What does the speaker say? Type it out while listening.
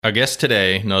Our guest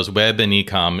today knows web and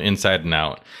e-com inside and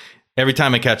out. Every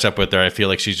time I catch up with her, I feel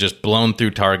like she's just blown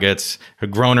through targets,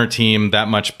 grown her team that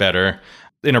much better.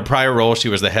 In her prior role, she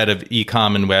was the head of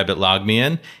e-com and web at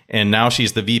LogMeIn, and now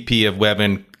she's the VP of Web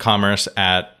and Commerce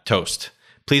at Toast.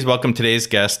 Please welcome today's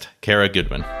guest, Kara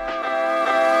Goodwin.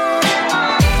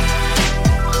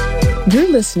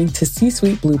 You're listening to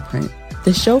C-Suite Blueprint,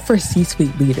 the show for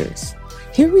C-Suite leaders.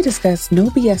 Here we discuss no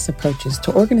BS approaches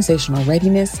to organizational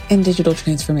readiness and digital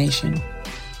transformation.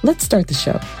 Let's start the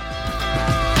show.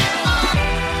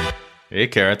 Hey,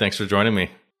 Kara, thanks for joining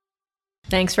me.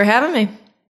 Thanks for having me.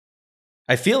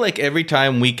 I feel like every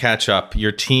time we catch up,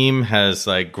 your team has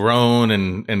grown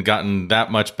and gotten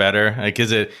that much better.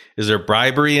 Is there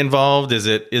bribery involved? Is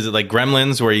it like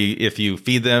Gremlins where if you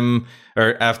feed them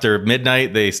or after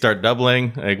midnight they start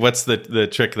doubling? What's the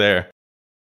trick there?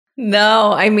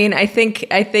 No, I think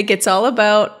it's all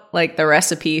about the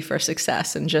recipe for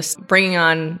success and just bringing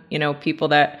on, people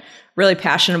that really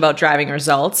passionate about driving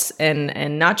results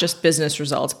and not just business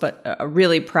results, but are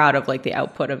really proud of the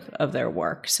output of their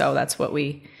work. So that's what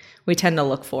we tend to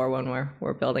look for when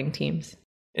we're building teams.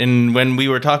 And when we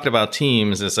were talking about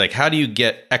teams, it's how do you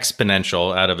get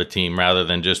exponential out of a team rather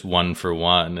than just one for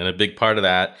one? And a big part of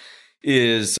that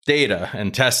is data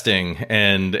and testing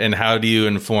and how do you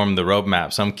inform the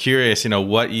roadmap? So I'm curious,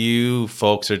 what you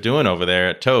folks are doing over there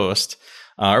at Toast,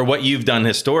 or what you've done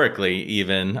historically,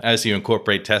 even as you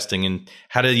incorporate testing, and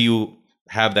how do you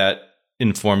have that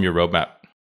inform your roadmap?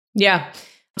 Yeah.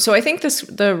 So I think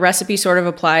the recipe sort of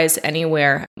applies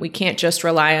anywhere. We can't just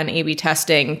rely on A/B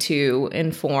testing to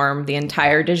inform the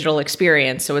entire digital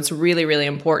experience. So it's really, really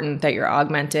important that you're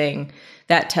augmenting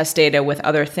that test data with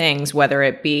other things, whether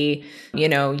it be,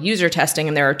 user testing,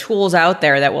 and there are tools out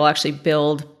there that will actually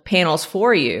build panels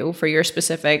for you for your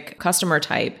specific customer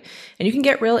type. And you can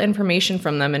get real information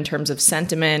from them in terms of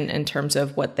sentiment, in terms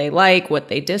of what they like, what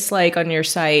they dislike on your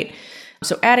site.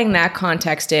 So adding that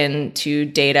context into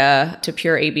data, to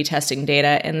pure A/B testing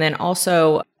data, and then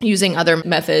also using other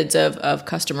methods of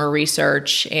customer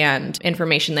research and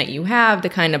information that you have to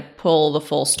kind of pull the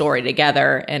full story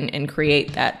together and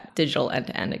create that digital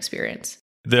end-to-end experience.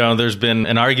 There's been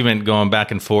an argument going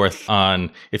back and forth on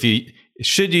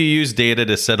should you use data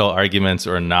to settle arguments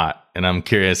or not? And I'm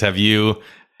curious, how do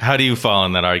you fall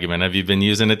in that argument? Have you been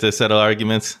using it to settle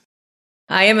arguments?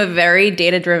 I am a very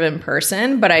data-driven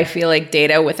person, but I feel like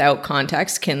data without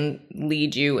context can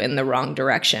lead you in the wrong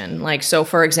direction. So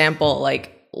for example,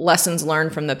 lessons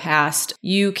learned from the past,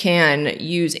 you can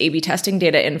use A/B testing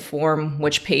data to inform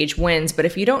which page wins, but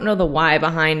if you don't know the why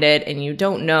behind it and you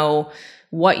don't know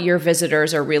what your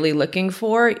visitors are really looking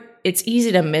for, it's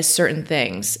easy to miss certain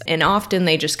things. And often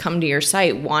they just come to your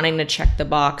site wanting to check the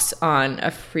box on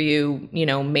a few,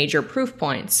 major proof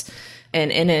points.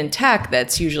 And in tech,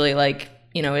 that's usually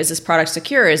is this product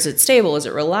secure? Is it stable? Is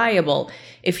it reliable?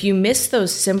 If you miss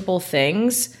those simple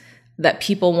things that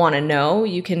people want to know,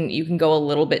 you can go a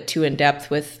little bit too in depth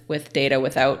with data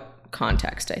without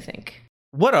context, I think.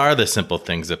 What are the simple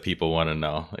things that people want to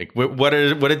know?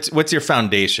 What's your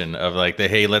foundation of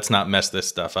hey, let's not mess this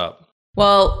stuff up?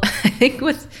 Well, I think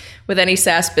with any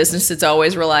SaaS business, it's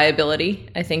always reliability.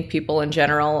 I think people in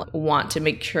general want to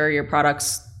make sure your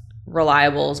product's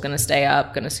reliable, is going to stay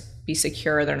up, going to be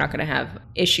secure. They're not going to have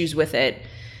issues with it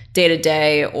day to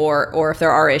day, or if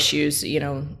there are issues,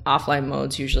 offline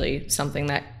mode's usually something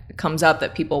that comes up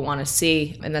that people want to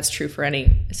see, and that's true for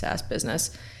any SaaS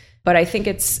business. But I think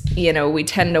it's, we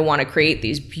tend to want to create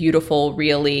these beautiful,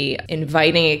 really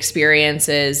inviting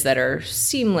experiences that are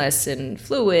seamless and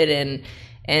fluid,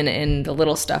 and the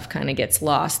little stuff kind of gets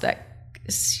lost. That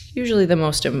is usually the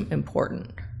most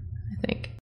important, I think.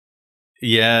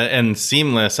 Yeah, and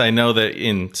seamless. I know that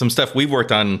in some stuff we've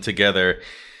worked on together,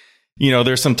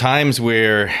 there's some times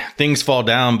where things fall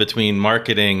down between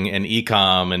marketing and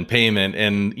e-com and payment.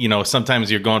 And,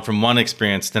 sometimes you're going from one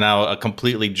experience to now a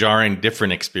completely jarring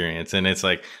different experience. And it's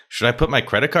should I put my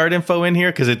credit card info in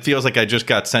here? Because it feels like I just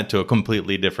got sent to a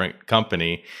completely different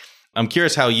company. I'm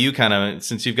curious how you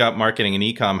since you've got marketing and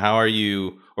e-com, how are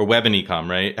you, or web and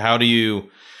e-com, right? How do you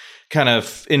kind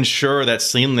of ensure that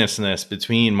seamlessness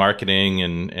between marketing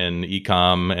and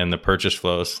e-com and the purchase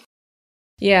flows?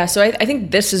 Yeah, so I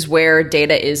think this is where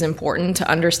data is important to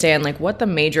understand what the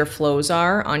major flows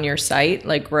are on your site.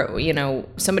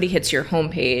 Somebody hits your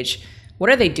homepage, what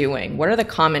are they doing? What are the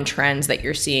common trends that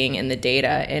you're seeing in the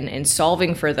data, and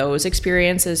solving for those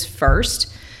experiences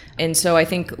first? And so I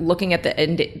think looking at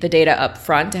the data up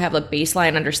front to have a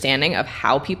baseline understanding of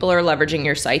how people are leveraging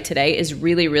your site today is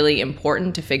really, really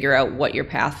important to figure out what your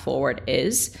path forward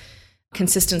is.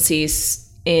 Consistency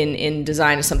in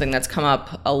design is something that's come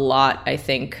up a lot, I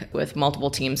think, with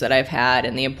multiple teams that I've had,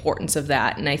 and the importance of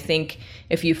that. And I think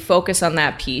if you focus on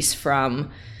that piece from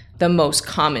the most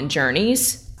common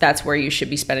journeys, that's where you should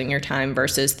be spending your time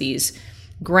versus these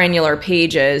granular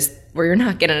pages where you're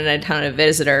not getting a ton of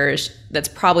visitors. That's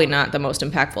probably not the most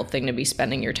impactful thing to be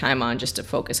spending your time on, just to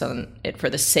focus on it for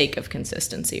the sake of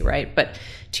consistency, right? But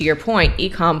to your point,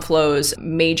 ecom flows,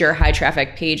 major high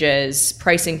traffic pages,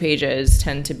 pricing pages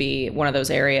tend to be one of those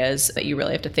areas that you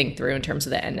really have to think through in terms of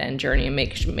the end-to-end journey and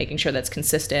making sure that's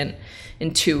consistent,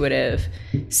 intuitive,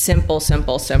 simple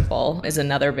is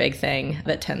another big thing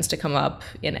that tends to come up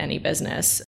in any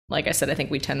business. Like I said, I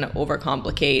think we tend to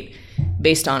overcomplicate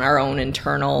based on our own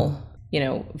internal,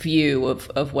 view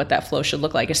of what that flow should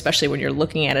look like, especially when you're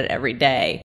looking at it every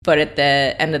day. But at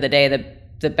the end of the day,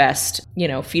 the best,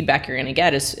 feedback you're going to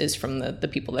get is from the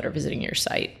people that are visiting your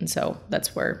site. And so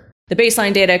that's where the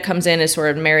baseline data comes in, is sort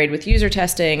of married with user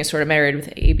testing, is sort of married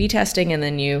with A/B testing, and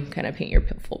then you kind of paint your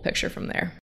full picture from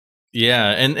there. Yeah,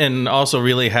 and also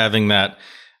really having that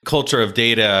culture of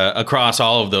data across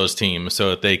all of those teams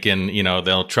so that they can,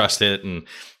 they'll trust it.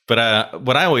 But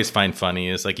what I always find funny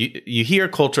is like you hear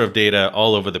culture of data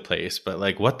all over the place, but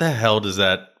like what the hell does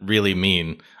that really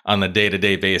mean on a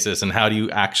day-to-day basis, and how do you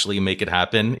actually make it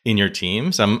happen in your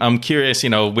teams? I'm curious,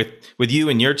 with you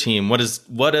and your team, what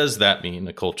does that mean,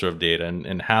 a culture of data,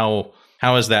 and how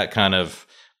has that kind of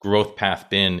growth path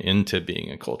been into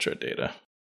being a culture of data?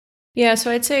 Yeah,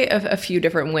 so I'd say a few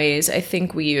different ways. I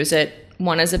think we use it,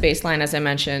 one, as a baseline, as I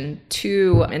mentioned,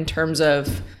 two, in terms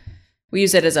of we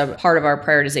use it as a part of our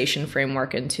prioritization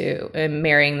framework, and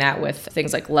marrying that with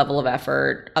things like level of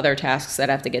effort, other tasks that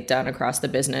have to get done across the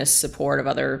business, support of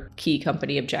other key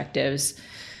company objectives.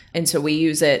 And so we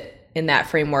use it in that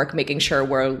framework, making sure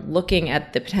we're looking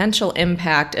at the potential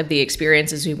impact of the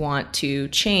experiences we want to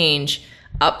change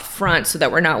up front so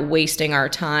that we're not wasting our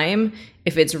time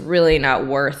if it's really not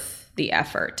worth the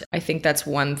effort. I think that's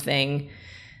one thing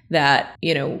that,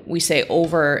 we say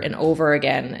over and over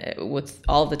again with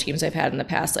all of the teams I've had in the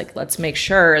past, like, let's make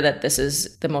sure that this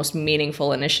is the most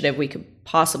meaningful initiative we could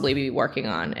possibly be working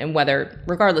on. And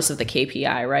regardless of the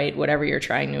KPI, right, whatever you're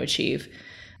trying to achieve,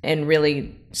 and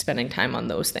really spending time on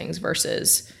those things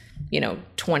versus,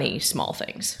 20 small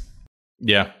things.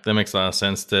 Yeah, that makes a lot of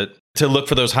sense to look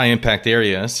for those high impact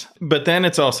areas. But then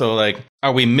it's also like,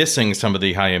 are we missing some of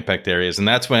the high impact areas? And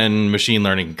that's when machine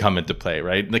learning can come into play,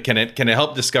 right? Can it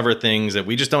help discover things that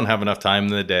we just don't have enough time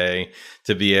in the day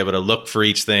to be able to look for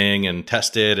each thing and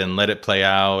test it and let it play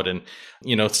out? And,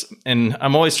 and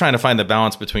I'm always trying to find the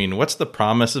balance between what's the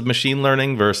promise of machine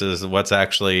learning versus what's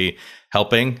actually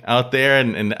helping out there.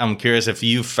 And I'm curious if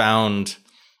you found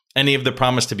any of the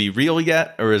promise to be real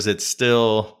yet, or is it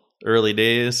still early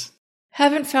days?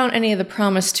 Haven't found any of the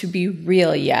promise to be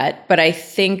real yet, but I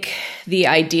think the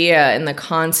idea and the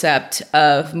concept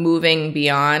of moving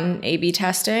beyond A/B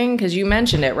testing, because you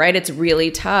mentioned it, right? It's really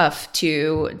tough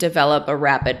to develop a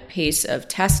rapid pace of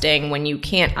testing when you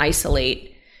can't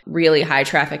isolate really high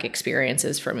traffic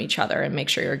experiences from each other and make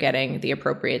sure you're getting the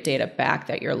appropriate data back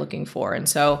that you're looking for. And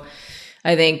so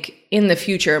I think in the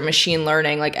future, machine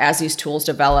learning, like as these tools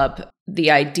develop,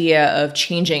 the idea of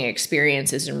changing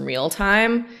experiences in real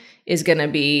time is going to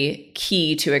be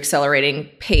key to accelerating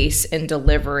pace and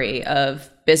delivery of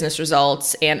business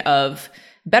results and of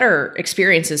better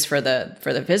experiences for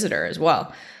the visitor as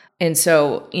well. And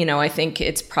so, I think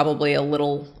it's probably a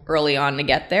little early on to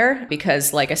get there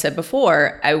because, like I said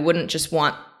before, I wouldn't just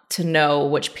want to know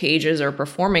which pages are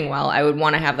performing well. I would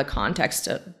want to have the context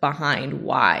behind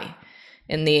why.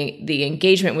 And the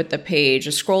engagement with the page,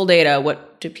 the scroll data,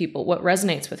 what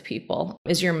resonates with people?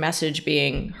 Is your message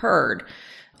being heard?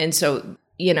 And so,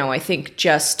 I think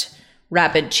just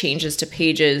rapid changes to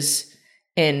pages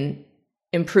and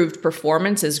improved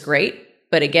performance is great.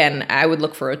 But again, I would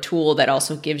look for a tool that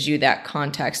also gives you that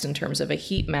context in terms of a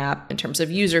heat map, in terms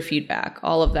of user feedback,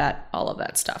 all of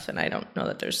that stuff. And I don't know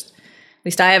that there's, at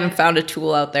least I haven't found a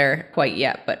tool out there quite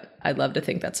yet, but I'd love to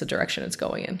think that's the direction it's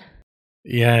going in.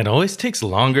 Yeah, it always takes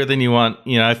longer than you want.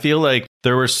 I feel like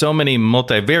there were so many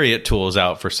multivariate tools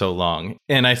out for so long.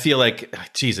 And I feel like,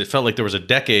 it felt like there was a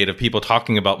decade of people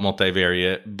talking about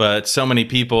multivariate, but so many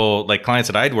people, like clients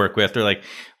that I'd work with, they're like,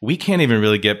 we can't even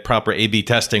really get proper A/B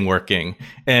testing working.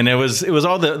 And it was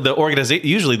all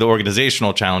usually the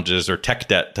organizational challenges or tech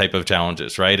debt type of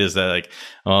challenges, right? Is that like,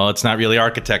 well, it's not really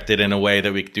architected in a way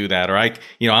that we could do that. Or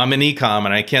I'm an e-com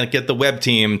and I can't get the web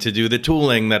team to do the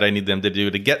tooling that I need them to do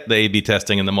to get the A/B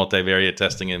testing and the multivariate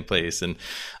testing in place. And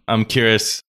I'm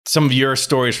curious, some of your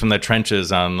stories from the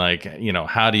trenches on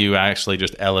how do you actually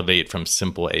just elevate from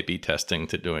simple A/B testing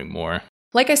to doing more?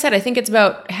 Like I said, I think it's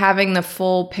about having the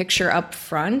full picture up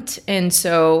front. And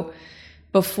so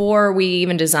before we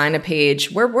even design a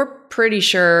page, we're pretty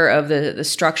sure of the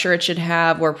structure it should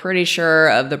have. We're pretty sure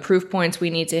of the proof points we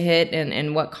need to hit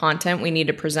and what content we need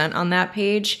to present on that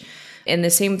page. And the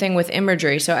same thing with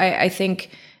imagery. So I think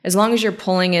as long as you're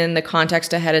pulling in the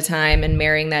context ahead of time and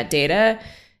marrying that data,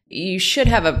 you should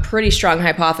have a pretty strong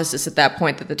hypothesis at that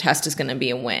point that the test is going to be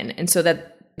a win. And so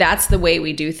that's the way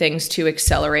we do things to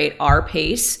accelerate our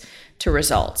pace to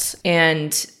results.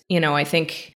 And, I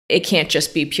think it can't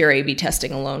just be pure A/B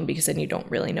testing alone, because then you don't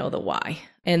really know the why.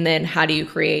 And then how do you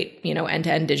create,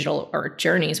 end-to-end digital or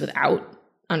journeys without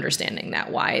understanding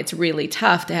that why? It's really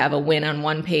tough to have a win on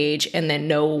one page and then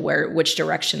know which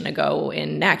direction to go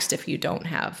in next if you don't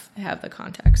have the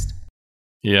context.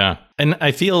 Yeah. And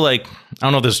I feel like, I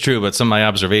don't know if this is true, but some of my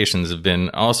observations have been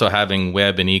also having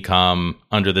web and e-com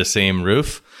under the same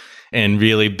roof and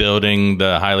really building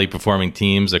the highly performing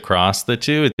teams across the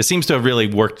two. It seems to have really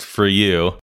worked for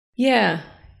you. Yeah.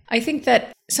 I think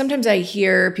that sometimes I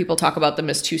hear people talk about them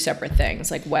as two separate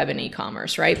things, like web and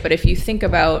e-commerce, right? But if you think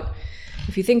about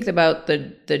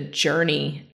the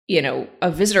journey,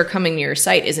 a visitor coming to your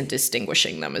site isn't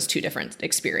distinguishing them as two different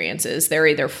experiences. They're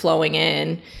either flowing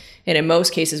in, and in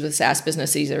most cases with SaaS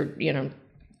business, these are,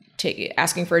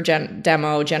 asking for a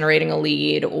demo, generating a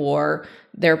lead, or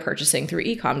they're purchasing through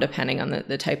e-com, depending on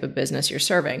the type of business you're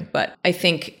serving. But I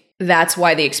think that's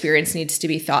why the experience needs to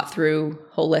be thought through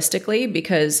holistically,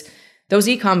 because those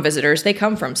e-com visitors, they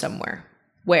come from somewhere.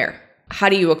 Where? How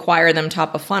do you acquire them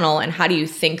top of funnel, and how do you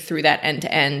think through that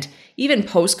end-to-end, even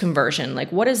post-conversion?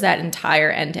 Like, what is that entire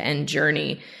end-to-end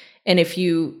journey? And if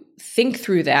you think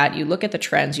through that, you look at the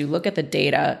trends, you look at the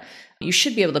data, you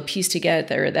should be able to piece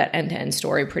together that end-to-end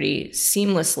story pretty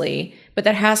seamlessly, but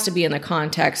that has to be in the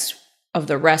context of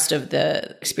the rest of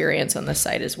the experience on the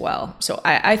site as well. So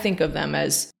I think of them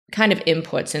as kind of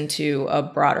inputs into a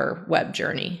broader web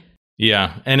journey.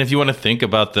 Yeah. And if you want to think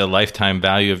about the lifetime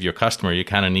value of your customer, you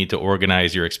kind of need to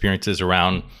organize your experiences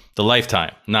around the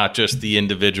lifetime, not just the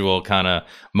individual kind of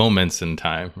moments in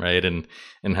time, right? And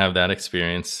have that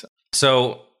experience.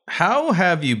 So how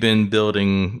have you been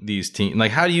building these teams?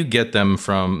 Like, how do you get them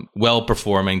from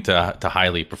well-performing to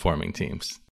highly performing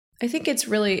teams? I think it's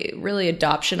really, really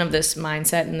adoption of this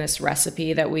mindset and this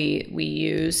recipe that we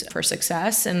use for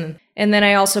success. And then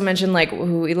I also mentioned, like,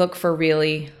 we look for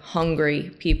really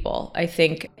hungry people. I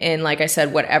think in, like I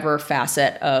said, whatever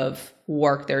facet of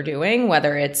work they're doing,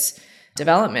 whether it's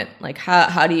development, like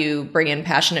how do you bring in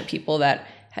passionate people that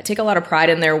take a lot of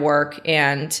pride in their work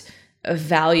and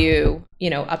value,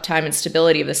 uptime and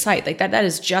stability of the site. Like that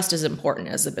is just as important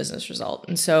as the business result.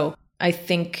 And so I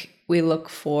think we look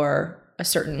for a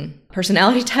certain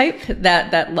personality type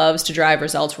that loves to drive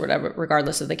results, whatever,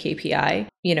 regardless of the KPI,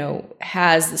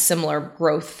 has the similar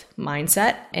growth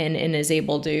mindset and is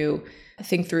able to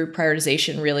think through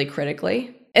prioritization really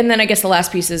critically. And then I guess the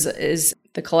last piece is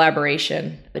the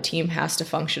collaboration. The team has to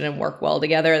function and work well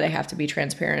together. They have to be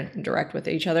transparent and direct with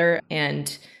each other,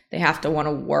 and they have to want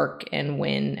to work and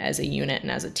win as a unit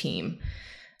and as a team.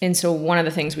 And so one of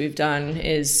the things we've done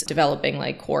is developing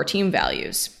like core team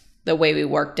values, the way we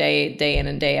work day in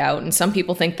and day out. And some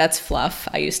people think that's fluff.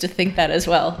 I used to think that as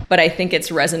well. But I think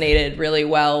it's resonated really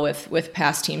well with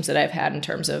past teams that I've had in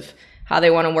terms of how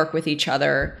they want to work with each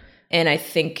other. And I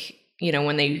think,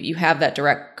 when you have that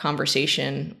direct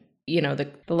conversation,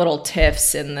 the little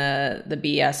tiffs and the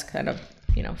BS kind of,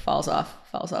 falls off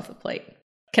the plate.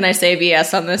 Can I say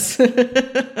BS on this?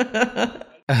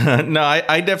 No,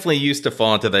 I definitely used to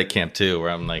fall into that camp too, where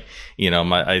I'm like,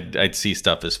 I'd see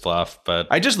stuff as fluff, but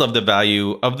I just love the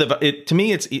value of it. To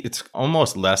me, it's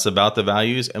almost less about the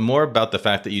values and more about the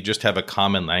fact that you just have a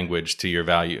common language to your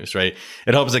values, right?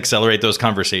 It helps accelerate those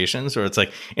conversations, or it's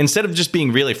like, instead of just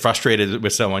being really frustrated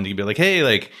with someone, you can be like, hey,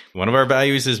 like one of our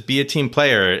values is be a team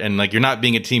player, and like you're not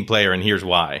being a team player, and here's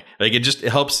why. Like it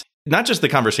helps. Not just the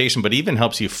conversation, but even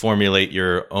helps you formulate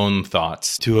your own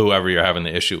thoughts to whoever you're having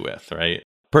the issue with, right?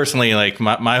 Personally, like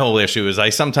my whole issue is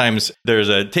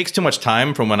it takes too much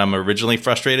time from when I'm originally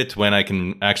frustrated to when I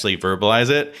can actually verbalize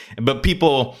it. But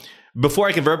before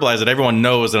I can verbalize it, everyone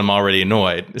knows that I'm already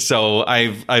annoyed. So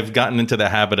I've gotten into the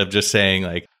habit of just saying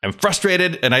like, I'm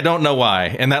frustrated and I don't know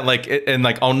why. And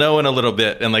that I'll know in a little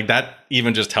bit. And like that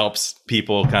even just helps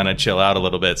people kind of chill out a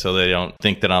little bit so they don't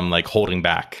think that I'm like holding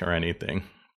back or anything.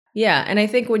 Yeah. And I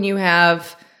think when you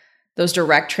have those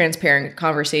direct, transparent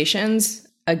conversations,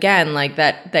 again, like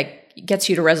that gets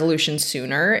you to resolution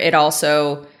sooner. It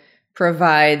also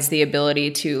provides the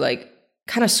ability to like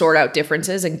kind of sort out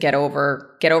differences and get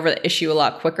over the issue a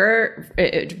lot quicker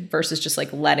versus just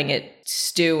like letting it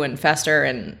stew and fester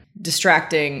and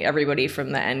distracting everybody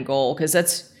from the end goal, because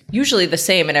that's usually the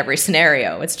same in every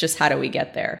scenario. It's just how do we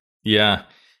get there? Yeah.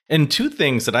 And two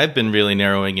things that I've been really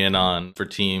narrowing in on for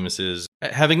teams is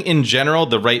having, in general,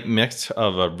 the right mix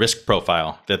of a risk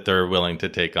profile that they're willing to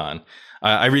take on.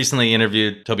 I recently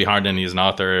interviewed Toby Harnden. He's an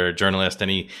author, a journalist,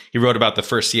 and he wrote about the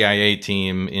first CIA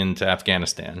team into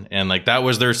Afghanistan. And like that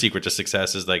was their secret to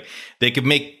success, is like they could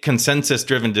make consensus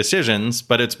driven decisions,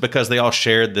 but it's because they all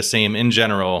shared the same, in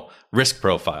general, risk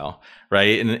profile,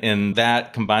 right? And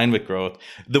that combined with growth.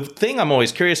 The thing I'm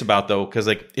always curious about, though, because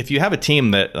like if you have a team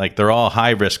that like they're all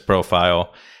high risk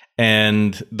profile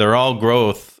and they're all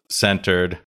growth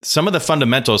centered, some of the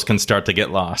fundamentals can start to get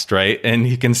lost, right? And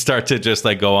you can start to just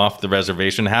like go off the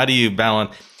reservation. How do you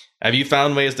balance? Have you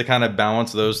found ways to kind of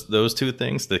balance those two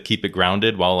things to keep it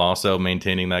grounded while also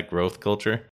maintaining that growth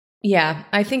culture? Yeah,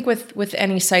 I think with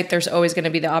any site, there's always going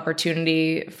to be the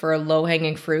opportunity for a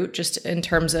low-hanging fruit, just in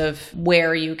terms of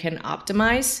where you can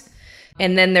optimize.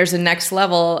 And then there's a next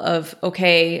level of,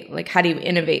 okay, like how do you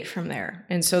innovate from there?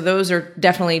 And so those are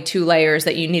definitely two layers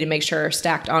that you need to make sure are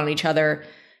stacked on each other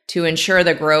to ensure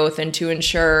the growth and to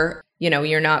ensure,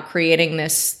 you're not creating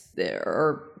this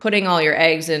or putting all your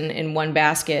eggs in one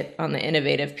basket on the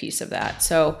innovative piece of that.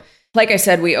 So like I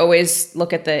said, we always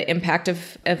look at the impact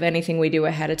of anything we do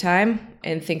ahead of time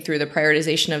and think through the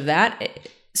prioritization of that.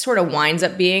 It sort of winds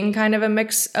up being kind of a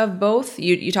mix of both.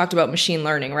 You talked about machine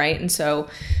learning, right? And so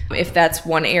if that's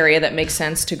one area that makes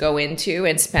sense to go into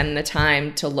and spend the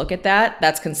time to look at that,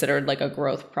 that's considered like a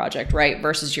growth project, right?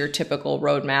 Versus your typical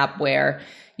roadmap where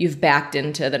you've backed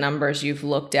into the numbers, you've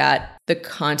looked at the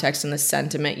context and the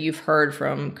sentiment you've heard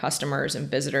from customers and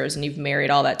visitors, and you've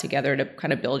married all that together to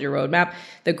kind of build your roadmap.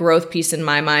 The growth piece, in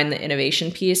my mind, the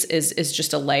innovation piece is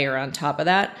just a layer on top of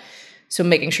that. So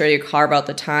making sure you carve out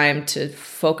the time to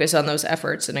focus on those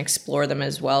efforts and explore them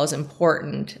as well is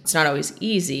important. It's not always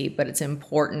easy, but it's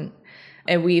important.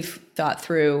 And we've thought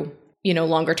through,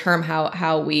 longer term,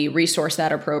 how we resource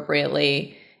that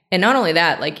appropriately. And not only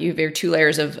that, like you have your two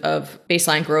layers of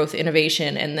baseline growth,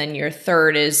 innovation, and then your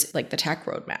third is like the tech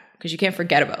roadmap, because you can't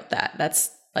forget about that.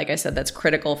 That's, like I said, that's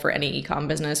critical for any e-com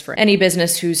business, for any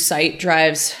business whose site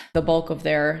drives the bulk of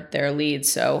their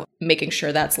leads. So making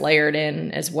sure that's layered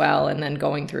in as well, and then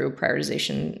going through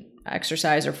prioritization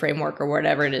exercise or framework or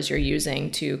whatever it is you're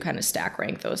using to kind of stack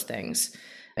rank those things.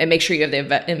 And make sure you have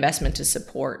the investment to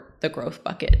support the growth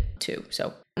bucket too.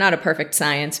 So not a perfect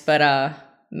science, but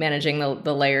managing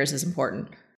the layers is important.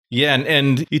 Yeah,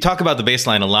 and you talk about the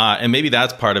baseline a lot, and maybe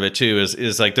that's part of it too,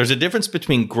 is like there's a difference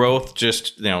between growth,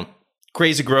 just,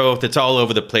 crazy growth, it's all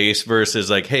over the place, versus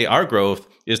like, hey, our growth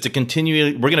is to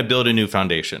continue, we're going to build a new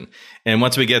foundation. And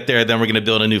once we get there, then we're going to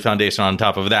build a new foundation on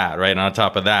top of that, right? And on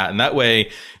top of that. And that way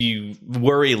you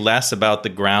worry less about the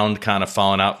ground kind of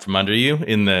falling out from under you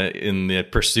in the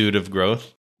pursuit of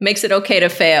growth. Makes it okay to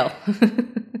fail.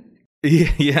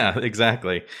 Yeah,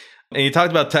 exactly. And you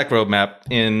talked about tech roadmap,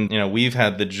 and we've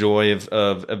had the joy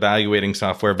of evaluating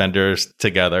software vendors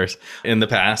together in the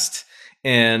past.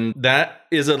 And that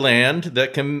is a land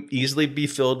that can easily be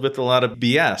filled with a lot of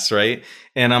BS, right?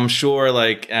 And I'm sure,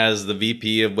 like, as the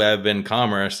VP of Web and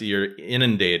Commerce, you're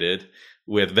inundated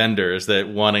with vendors that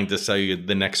wanting to sell you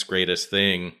the next greatest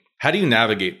thing. How do you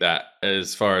navigate that,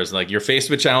 as far as like you're faced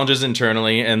with challenges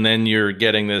internally, and then you're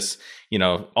getting this,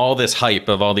 all this hype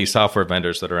of all these software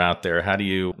vendors that are out there? How do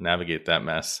you navigate that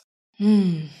mess?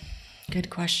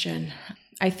 Good question.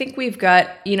 I think we've got,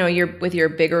 with your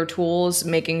bigger tools,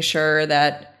 making sure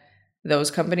that those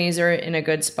companies are in a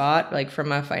good spot, like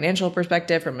from a financial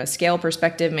perspective, from a scale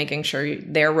perspective, making sure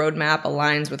their roadmap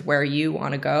aligns with where you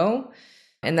want to go.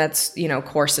 And that's,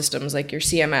 core systems like your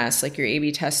CMS, like your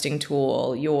A/B testing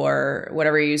tool, your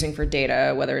whatever you're using for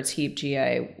data, whether it's Heap,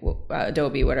 GA,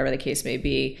 Adobe, whatever the case may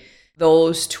be.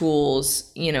 Those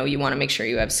tools, you want to make sure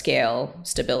you have scale,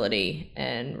 stability,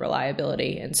 and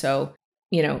reliability. And so,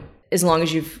 as long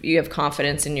as you have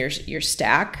confidence in your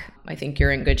stack, I think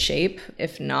you're in good shape.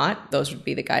 If not, those would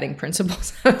be the guiding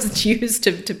principles I would use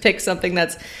to pick something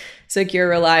that's secure,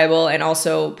 reliable, and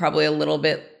also probably a little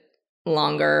bit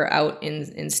longer out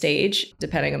in stage,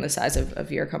 depending on the size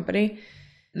of your company.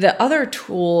 The other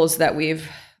tools that we've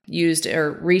used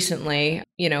recently,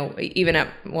 even at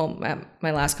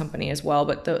my last company as well,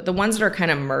 but the ones that are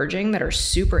kind of merging that are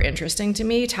super interesting to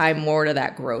me tie more to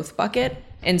that growth bucket.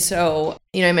 And so,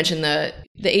 I mentioned the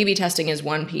A/B testing is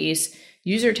one piece.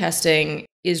 User testing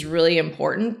is really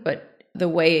important, but the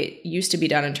way it used to be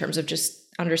done in terms of just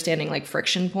understanding like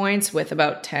friction points with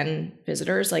about 10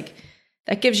 visitors, like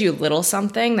that gives you little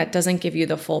something, that doesn't give you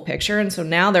the full picture. And so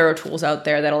now there are tools out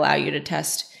there that allow you to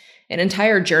test an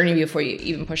entire journey before you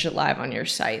even push it live on your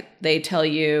site. They tell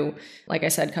you, like I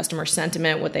said, customer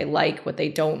sentiment, what they like, what they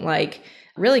don't like,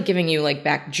 really giving you like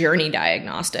back journey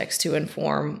diagnostics to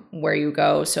inform where you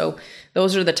go. So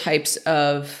those are the types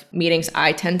of meetings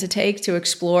I tend to take to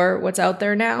explore what's out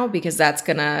there now, because that's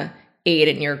going to aid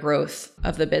in your growth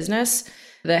of the business.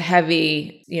 The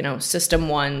heavy, system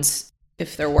ones,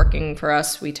 if they're working for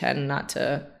us, we tend not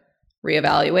to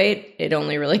reevaluate. It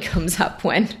only really comes up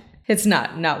when it's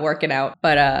not working out.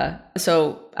 But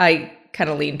so I kind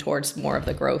of lean towards more of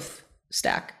the growth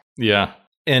stack. Yeah.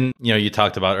 And, you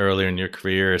talked about earlier in your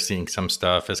career, seeing some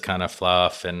stuff as kind of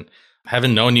fluff, and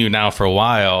having known you now for a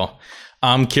while,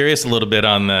 I'm curious a little bit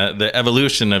on the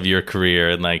evolution of your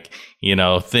career and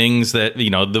things that,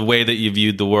 the way that you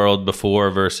viewed the world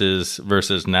before versus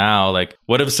now. Like,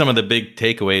 what have some of the big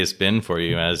takeaways been for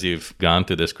you as you've gone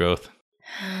through this growth?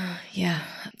 Yeah.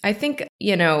 I think,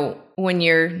 when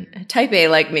you're type A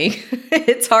like me,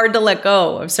 it's hard to let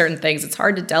go of certain things. It's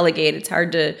hard to delegate. It's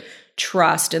hard to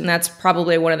trust. And that's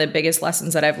probably one of the biggest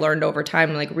lessons that I've learned over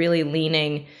time, like really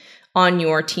leaning on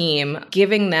your team,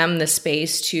 giving them the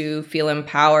space to feel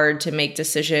empowered, to make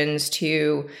decisions,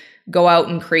 to go out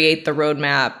and create the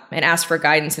roadmap and ask for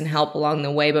guidance and help along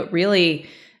the way. But really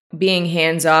being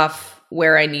hands off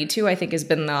where I need to, I think has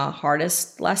been the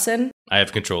hardest lesson. I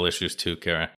have control issues too,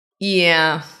 Kara.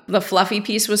 Yeah, the fluffy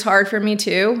piece was hard for me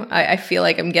too. I feel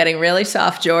like I'm getting really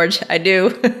soft, George. I do.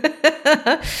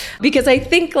 Because I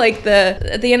think at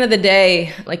the end of the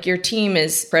day, like your team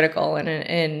is critical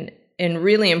and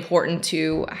really important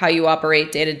to how you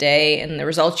operate day to day and the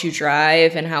results you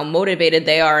drive and how motivated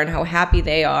they are and how happy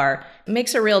they are. It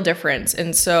makes a real difference.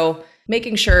 And so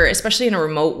making sure, especially in a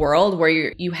remote world where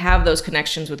you have those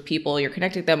connections with people, you're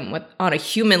connecting them on a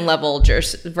human level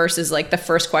versus like the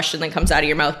first question that comes out of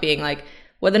your mouth being like,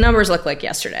 what the numbers look like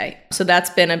yesterday. So that's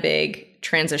been a big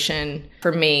transition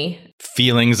for me.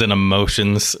 Feelings and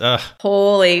emotions.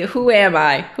 Holy, who am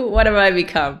I? What have I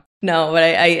become? No, but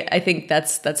I think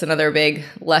that's another big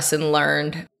lesson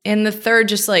learned. And the third,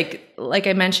 just like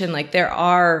I mentioned, like there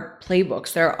are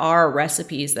playbooks, there are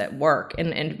recipes that work,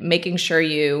 and making sure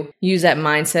you use that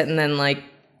mindset and then like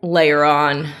layer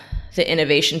on the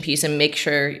innovation piece and making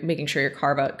sure you're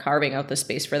carving out the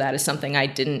space for that is something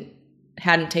I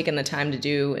hadn't taken the time to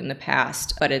do in the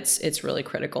past, but it's really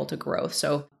critical to growth.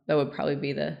 So that would probably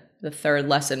be the third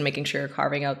lesson, making sure you're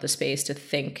carving out the space to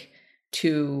think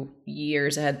 2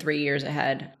 years ahead, 3 years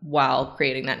ahead, while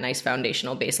creating that nice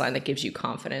foundational baseline that gives you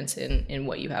confidence in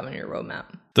what you have on your roadmap.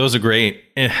 Those are great.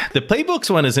 The playbooks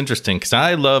one is interesting because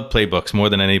I love playbooks more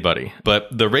than anybody, but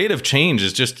the rate of change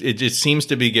is it just seems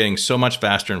to be getting so much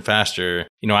faster and faster.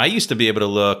 I used to be able to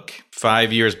look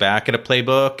 5 years back at a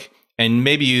playbook and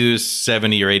maybe use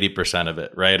 70 or 80% of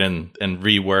it, right? And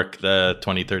rework the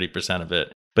 20, 30% of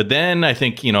it. But then I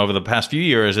think, over the past few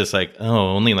years, it's like,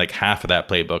 only like half of that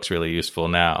playbook's really useful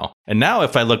now. And now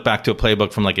if I look back to a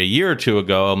playbook from like a year or two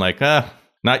ago, I'm like,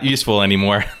 not useful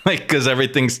anymore, because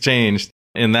everything's changed.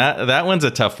 And that one's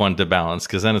a tough one to balance,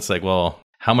 because then it's like, well,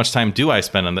 how much time do I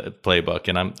spend on the playbook?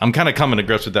 And I'm kind of coming to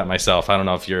grips with that myself. I don't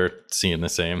know if you're seeing the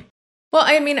same. Well,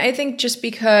 I mean, I think just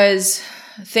because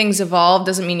things evolve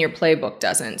doesn't mean your playbook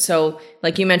doesn't. So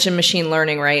like you mentioned machine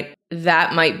learning, right?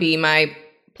 That might be my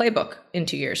playbook in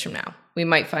 2 years from now. We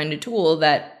might find a tool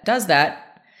that does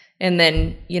that. And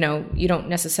then, you don't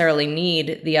necessarily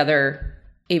need the other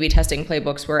A/B testing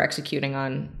playbooks we're executing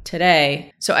on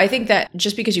today. So I think that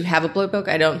just because you have a playbook,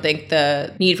 I don't think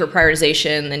the need for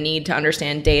prioritization, the need to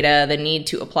understand data, the need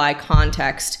to apply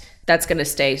context, that's going to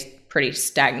stay pretty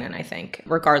stagnant, I think,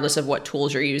 regardless of what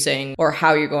tools you're using or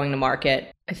how you're going to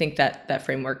market. I think that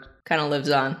framework kind of lives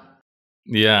on.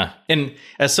 Yeah. And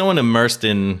as someone immersed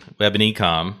in web and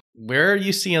e-com, where are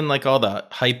you seeing like all the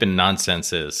hype and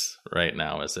nonsense is right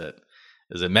now? Is it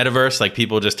metaverse, like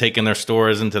people just taking their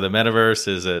stores into the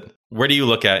metaverse? Where do you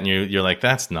look at and you're like,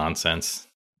 that's nonsense?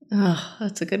 Oh,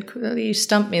 that's a good, you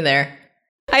stumped me there.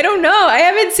 I don't know. I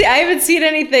haven't seen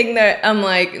anything that I'm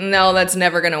like, no, that's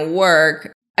never going to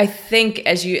work. I think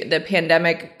the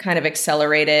pandemic kind of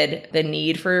accelerated the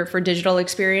need for digital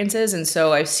experiences. And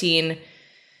so I've seen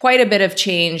quite a bit of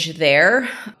change there.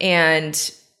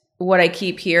 And what I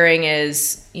keep hearing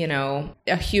is,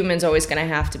 a human's always going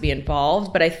to have to be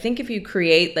involved. But I think if you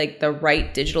create like the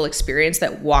right digital experience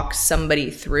that walks somebody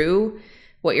through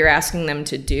what you're asking them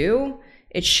to do,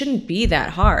 it shouldn't be that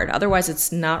hard. Otherwise,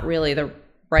 it's not really the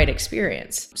right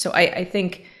experience. So I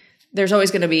think there's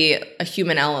always going to be a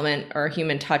human element or a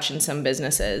human touch in some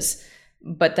businesses,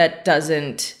 but that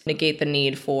doesn't negate the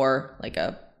need for like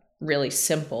a really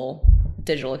simple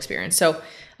digital experience. So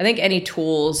I think any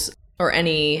tools or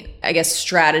any, I guess,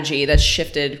 strategy that's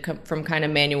shifted from kind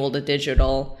of manual to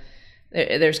digital,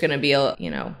 there's going to be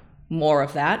more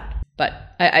of that.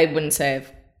 But I wouldn't say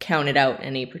I've counted out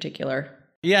any particular.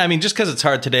 Yeah, I mean, just because it's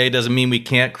hard today doesn't mean we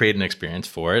can't create an experience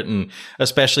for it. And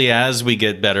especially as we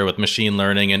get better with machine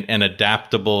learning and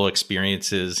adaptable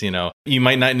experiences, you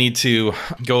might not need to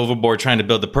go overboard trying to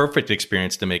build the perfect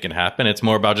experience to make it happen. It's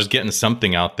more about just getting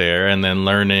something out there and then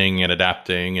learning and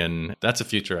adapting. And that's a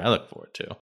future I look forward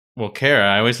to. Well,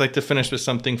 Kara, I always like to finish with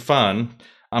something fun.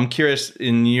 I'm curious,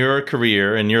 in your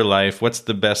career, in your life, what's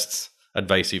the best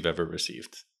advice you've ever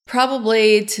received?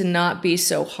 Probably to not be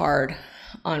so hard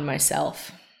on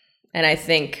myself. And I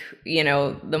think,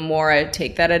 the more I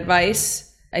take that advice,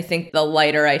 I think the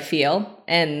lighter I feel.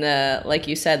 And like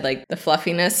you said, like the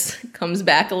fluffiness comes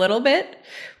back a little bit,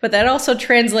 but that also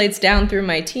translates down through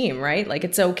my team, right? Like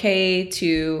it's okay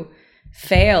to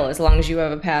fail as long as you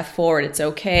have a path forward. It's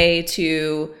okay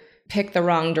to pick the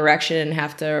wrong direction and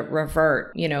have to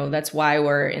revert. That's why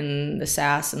we're in the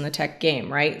SaaS and the tech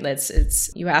game, right?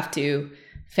 You have to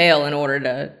fail in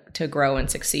order to grow and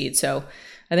succeed. So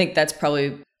I think that's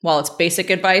probably, while it's basic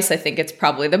advice, I think it's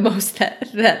probably the most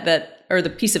that or the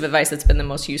piece of advice that's been the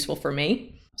most useful for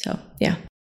me. So, yeah.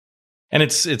 And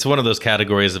it's one of those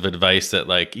categories of advice that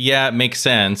it makes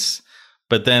sense.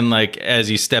 But then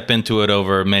as you step into it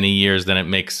over many years, then it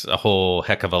makes a whole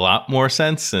heck of a lot more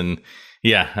sense. And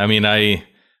yeah, I mean, I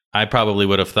probably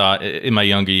would have thought in my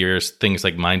younger years, things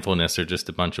like mindfulness are just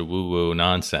a bunch of woo-woo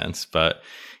nonsense. But,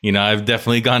 I've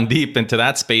definitely gone deep into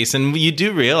that space. And you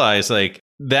do realize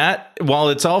that while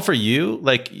it's all for you,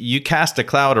 you cast a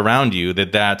cloud around you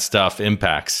that stuff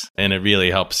impacts, and it really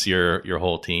helps your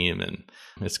whole team. And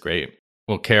it's great.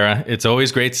 Well, Kara, it's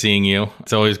always great seeing you.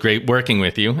 It's always great working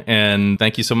with you. And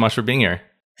thank you so much for being here.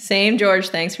 Same, George.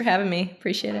 Thanks for having me.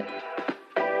 Appreciate it.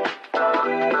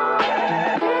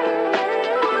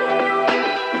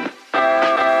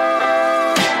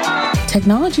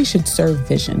 Technology should serve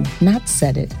vision, not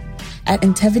set it. At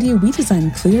Intevity, we design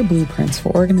clear blueprints for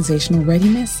organizational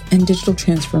readiness and digital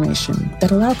transformation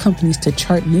that allow companies to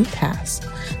chart new paths.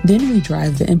 Then we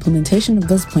drive the implementation of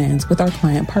those plans with our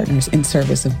client partners in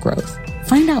service of growth.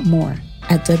 Find out more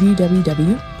at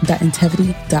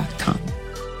www.intevity.com.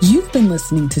 You've been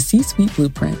listening to C-Suite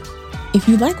Blueprint. If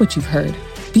you like what you've heard,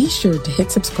 be sure to hit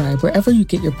subscribe wherever you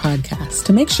get your podcasts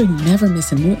to make sure you never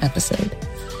miss a new episode.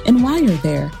 And while you're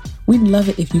there, we'd love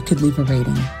it if you could leave a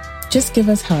rating. Just give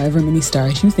us however many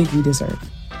stars you think we deserve.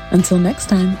 Until next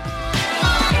time.